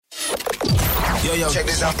Yo, check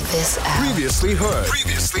this out. Previously heard.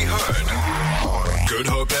 Good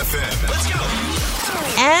Hope FM. Let's go.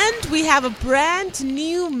 And we have a brand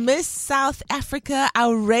new Miss South Africa,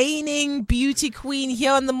 our reigning beauty queen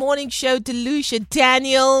here on the morning show, Delucia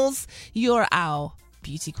Daniels. You're our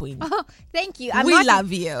beauty queen. Oh, thank you. We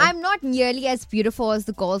love you. I'm not nearly as beautiful as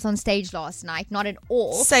the girls on stage last night. Not at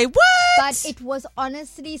all. Say what? But it was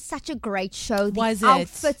honestly such a great show. The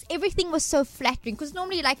outfits, everything was so flattering. Because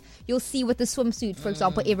normally, like, you'll see with the swimsuit, for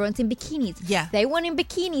example, everyone's in bikinis. Yeah. They weren't in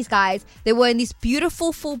bikinis, guys. They were in these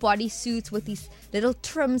beautiful full body suits with these little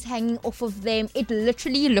trims hanging off of them. It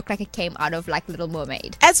literally looked like it came out of, like, Little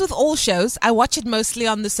Mermaid. As with all shows, I watch it mostly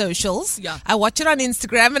on the socials. Yeah. I watch it on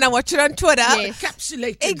Instagram and I watch it on Twitter. Yes.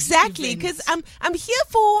 Encapsulated. Exactly, because I'm here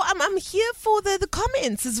for the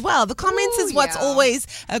comments as well. The comments Ooh, is what's yeah. always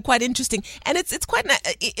quite interesting, and it's quite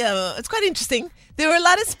interesting. There are a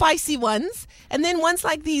lot of spicy ones, and then ones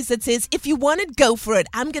like these that says, "If you want it, go for it.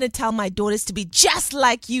 I'm going to tell my daughters to be just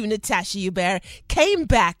like you." Natasha Joubert came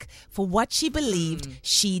back for what she believed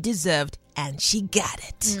she deserved, and she got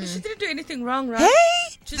it. She didn't do anything wrong, right?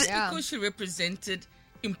 Hey, Just because she represented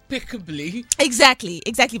impeccably. Exactly.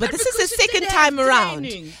 But And this is because the she second did have time around.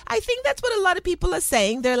 training. I think that's what a lot of people are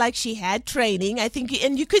saying. They're like, she had training. I think,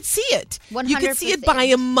 and you could see it. 100%. You could see it by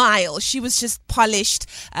a mile. She was just polished.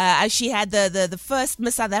 She had the first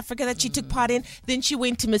Miss South Africa that she took part in. Then she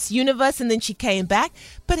went to Miss Universe, and then she came back.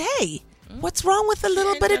 But hey, what's wrong with a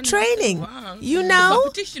little bit of training? You The know?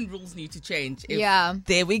 competition rules need to change. Yeah.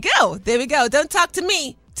 There we go. Don't talk to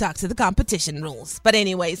me. Talk to the competition rules. But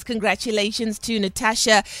anyways, congratulations to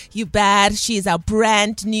Natasha Joubert. She is our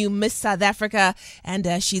brand new Miss South Africa, and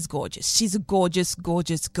she's gorgeous. She's a gorgeous,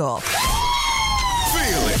 gorgeous girl.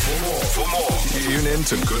 Feel it. For more, tune in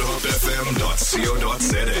to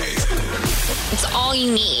goodhopefm.co.za. It's all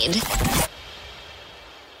you need.